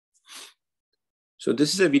So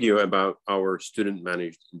this is a video about our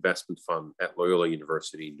student-managed investment fund at Loyola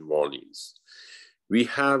University, New Orleans. We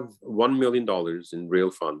have $1 million in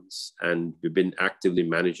real funds, and we've been actively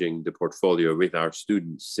managing the portfolio with our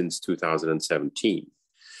students since 2017.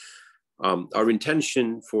 Our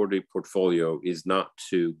intention for the portfolio is not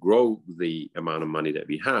to grow the amount of money that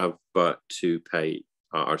we have, but to pay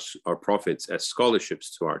our profits as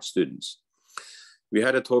scholarships to our students. We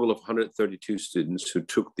had a total of 132 students who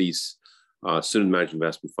took these student managed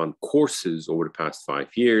investment fund courses over the past 5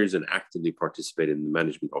 years and actively participated in the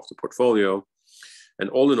management of the portfolio. And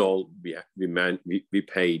all in all, we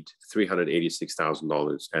paid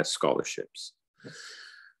 $386,000 as scholarships.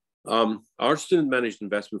 Our student managed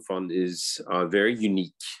investment fund is very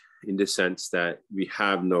unique in the sense that we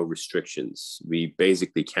have no restrictions. We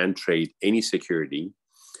basically can trade any security,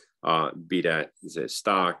 be that a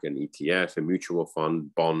stock, an ETF, a mutual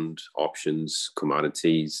fund, bond, options,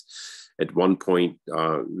 commodities. At one point,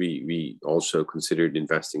 we also considered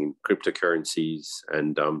investing in cryptocurrencies,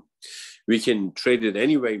 and we can trade it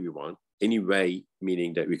any way we want. Any way,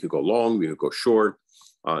 meaning that we could go long, we could go short,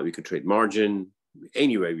 we could trade margin,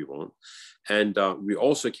 any way we want. And we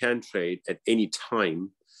also can trade at any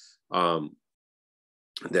time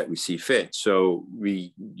that we see fit. So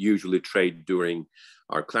we usually trade during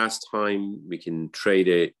our class time. We can trade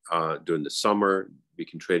it during the summer. We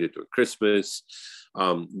can trade it during Christmas.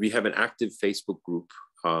 We have an active Facebook group.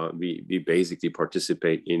 We basically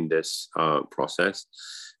participate in this process.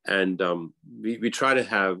 And we try to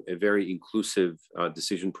have a very inclusive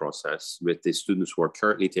decision process with the students who are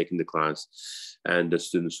currently taking the class and the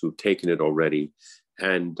students who've taken it already,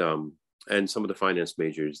 and some of the finance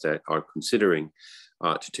majors that are considering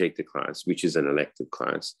to take the class, which is an elective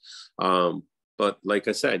class. But like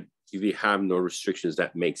I said, we have no restrictions.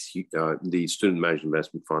 That makes the Student Managed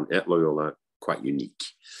Investment Fund at Loyola quite unique.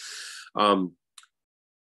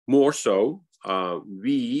 More so,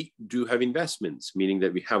 we do have investments, meaning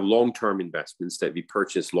that we have long-term investments that we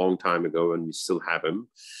purchased a long time ago and we still have them.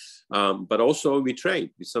 But also we trade.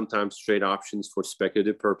 We sometimes trade options for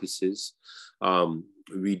speculative purposes.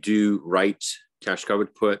 We do write cash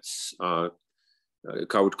covered puts,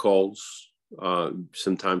 covered calls,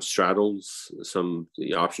 sometimes straddles, some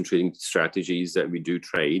option trading strategies that we do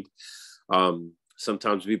trade.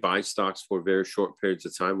 Sometimes we buy stocks for very short periods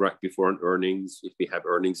of time right before an earnings, if we have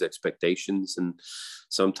earnings expectations. And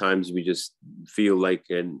sometimes we just feel like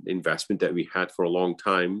an investment that we had for a long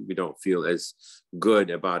time, we don't feel as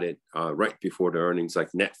good about it right before the earnings,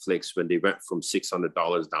 like Netflix, when they went from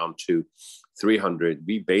 $600 down to $300.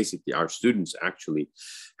 We basically, our students actually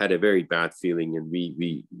had a very bad feeling, and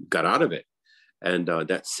we got out of it. And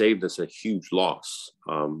that saved us a huge loss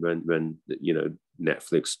when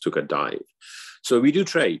Netflix took a dive. So we do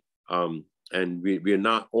trade, and we are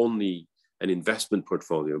not only an investment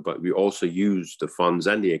portfolio, but we also use the funds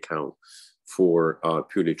and the account for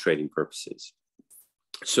purely trading purposes.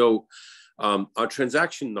 So our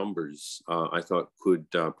transaction numbers, I thought, could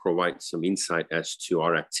provide some insight as to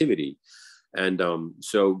our activity. And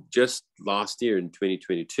so just last year in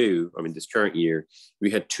 2022, I mean, this current year, we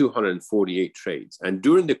had 248 trades. And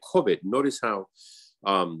during the COVID, notice how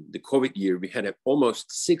the COVID year, we had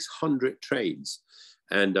almost 600 trades.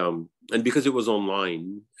 And because it was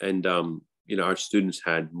online, and our students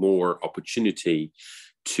had more opportunity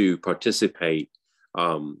to participate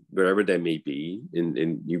wherever they may be.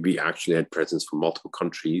 We actually had presence from multiple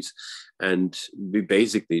countries, and we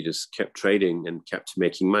basically just kept trading and kept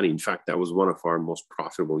making money. In fact, that was one of our most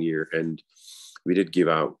profitable year, and we did give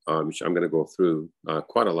out, which I'm going to go through,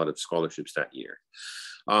 quite a lot of scholarships that year.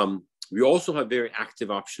 We also have very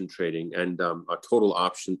active option trading, and our total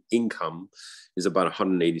option income is about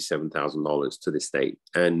 $187,000 to this date.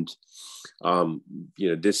 And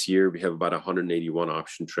this year we have about 181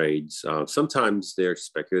 option trades. Sometimes they're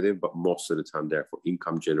speculative, but most of the time they're for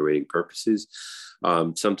income generating purposes.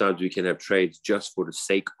 Sometimes we can have trades just for the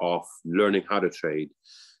sake of learning how to trade.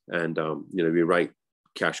 And, we write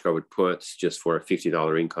cash covered puts just for a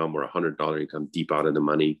 $50 income or $100 income deep out of the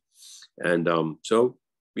money. And so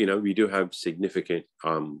we do have significant,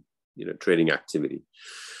 trading activity.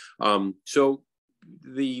 So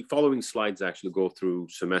the following slides actually go through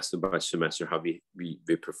semester by semester how we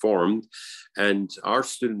performed. And our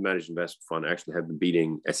student managed investment fund actually have been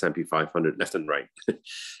beating S&P 500 left and right.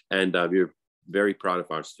 And we're very proud of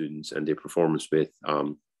our students and their performance with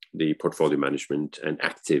the portfolio management and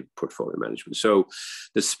active portfolio management. So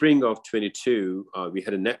the spring of 22, we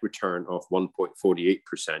had a net return of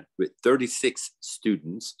 1.48% with 36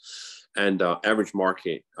 students, and average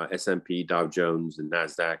market, S&P, Dow Jones, and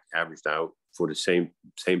NASDAQ averaged out for the same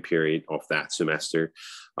period of that semester,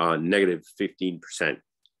 negative 15%.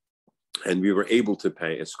 And we were able to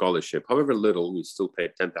pay a scholarship, however little. We still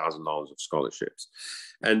paid $10,000 of scholarships.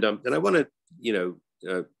 And I want to,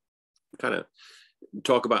 kind of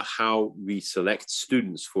talk about how we select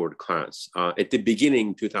students for the class. At the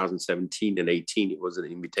beginning, 2017 and 18, it was an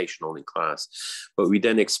invitation-only class, but we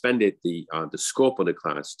then expanded the scope of the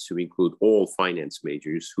class to include all finance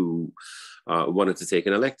majors who wanted to take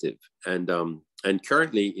an elective. And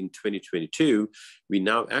currently in 2022, we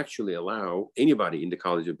now actually allow anybody in the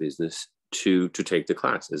College of Business to take the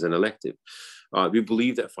class as an elective. We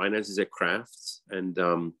believe that finance is a craft, and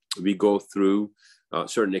we go through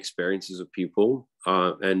certain experiences of people,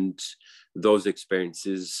 and those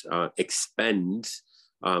experiences expand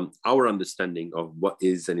our understanding of what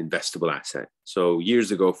is an investable asset. So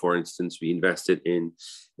years ago, for instance, we invested in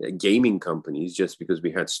gaming companies just because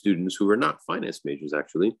we had students who were not finance majors,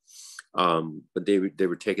 actually, but they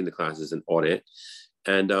were taking the class as an audit,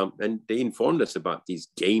 and they informed us about these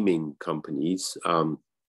gaming companies,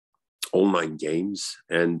 online games,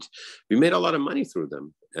 and we made a lot of money through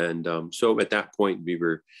them. And so at that point, we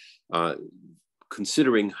were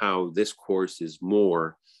considering how this course is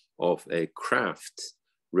more of a craft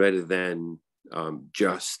rather than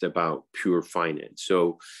just about pure finance.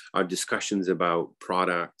 So our discussions about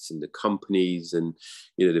products and the companies and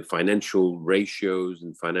the financial ratios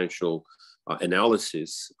and financial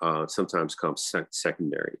analysis sometimes comes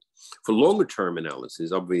secondary. For longer term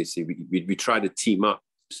analysis, obviously, we try to team up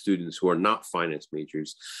students who are not finance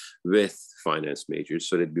majors with finance majors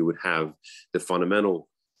so that we would have the fundamental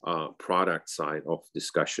product side of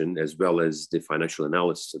discussion as well as the financial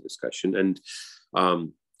analysis of discussion. And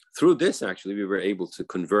through this, actually, we were able to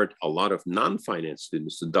convert a lot of non-finance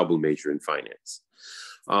students to double major in finance.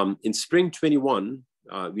 In spring 21,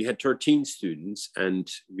 we had 13 students,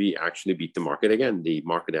 and we actually beat the market again. The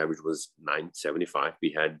market average was 9.75.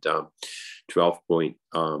 We had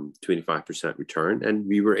 12.25% return, and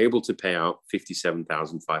we were able to pay out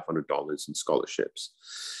 $57,500 in scholarships.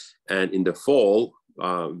 And in the fall,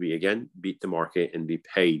 we again beat the market, and we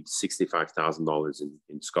paid $65,000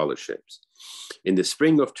 in scholarships. In the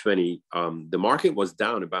spring of 20, the market was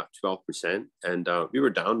down about 12%, and we were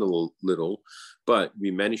down a little, but we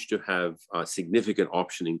managed to have significant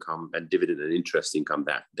option income and dividend and interest income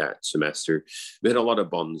that semester. We had a lot of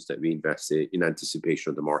bonds that we invested in anticipation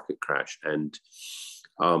of the market crash, and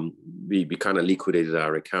we kind of liquidated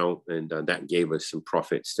our account, and that gave us some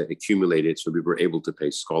profits that accumulated. So we were able to pay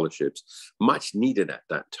scholarships, much needed at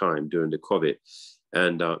that time during the COVID.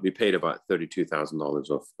 And we paid about $32,000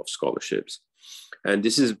 of scholarships. And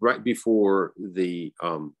this is right before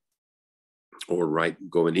or right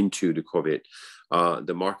going into the COVID.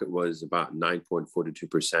 The market was about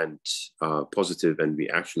 9.42% positive, and we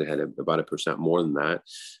actually had about 1% more than that.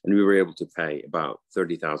 And we were able to pay about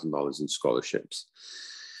 $30,000 in scholarships.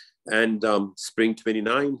 And spring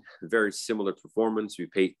 29, very similar performance. We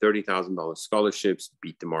paid $30,000 scholarships,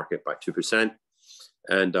 beat the market by 2%.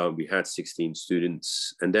 And we had 16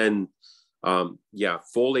 students. And then,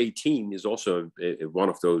 fall 18 is also one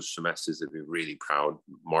of those semesters that we're really proud.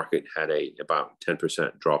 Market had about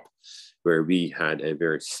 10% drop, where we had a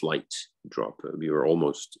very slight drop. We were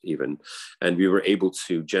almost even, and we were able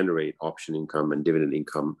to generate option income and dividend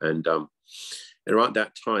income. And around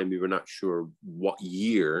that time, we were not sure what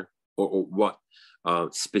year or what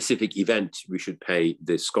specific event we should pay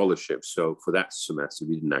the scholarships. So for that semester,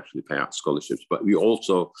 we didn't actually pay out scholarships, but we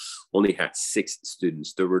also only had 6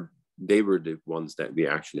 students. They were the ones that we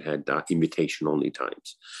actually had invitation-only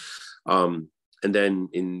times. And then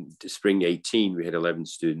in the spring 18, we had 11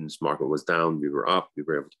 students. Market was down. We were up. We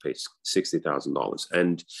were able to pay $60,000.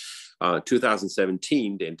 And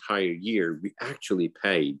 2017, the entire year, we actually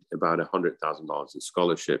paid about $100,000 in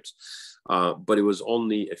scholarships. But it was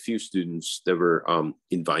only a few students that were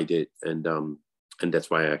invited, and that's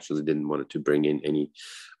why I actually didn't want to bring in any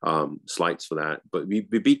slides for that. But we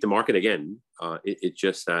beat the market again. It's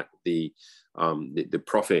just that the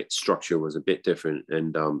profit structure was a bit different,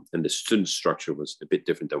 and the student structure was a bit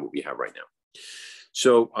different than what we have right now.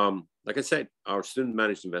 So, like I said, our student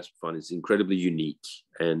managed investment fund is incredibly unique,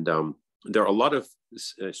 and there are a lot of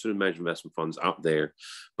student managed investment funds out there,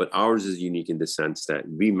 but ours is unique in the sense that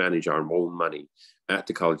we manage our own money at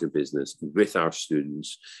the College of Business with our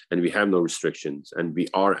students, and we have no restrictions, and we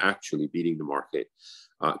are actually beating the market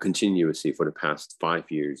continuously for the past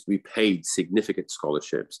 5 years. We paid significant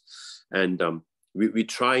scholarships, and we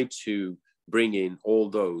try to bring in all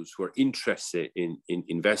those who are interested in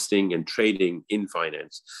investing and trading in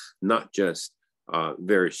finance, not just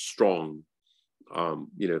very strong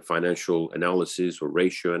financial analysis or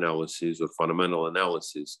ratio analysis or fundamental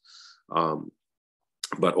analysis,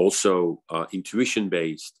 but also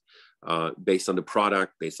intuition-based, based on the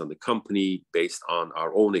product, based on the company, based on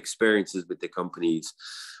our own experiences with the companies.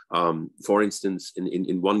 For instance,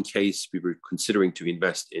 in one case, we were considering to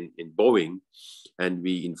invest in Boeing, and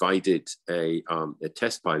we invited a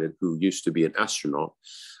test pilot who used to be an astronaut,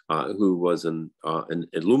 who was an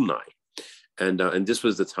alumni. And this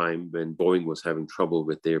was the time when Boeing was having trouble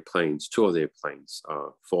with their planes, two of their planes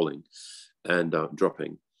falling and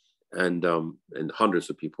dropping, and hundreds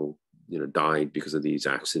of people died because of these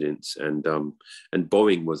accidents, and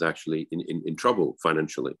Boeing was actually in trouble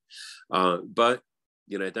financially, but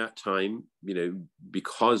at that time,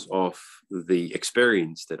 because of the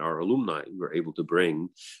experience that our alumni were able to bring,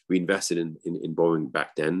 we invested in Boeing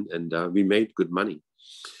back then, and we made good money.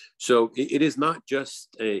 So it is not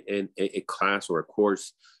just a class or a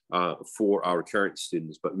course for our current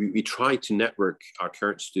students, but we try to network our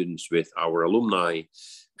current students with our alumni,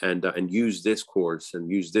 and use this course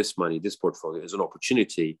and use this money, this portfolio, as an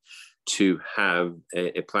opportunity to have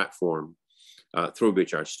a platform through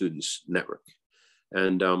which our students network.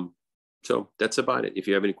 And so that's about it. If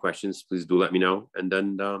you have any questions, please do let me know. And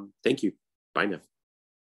then thank you. Bye now.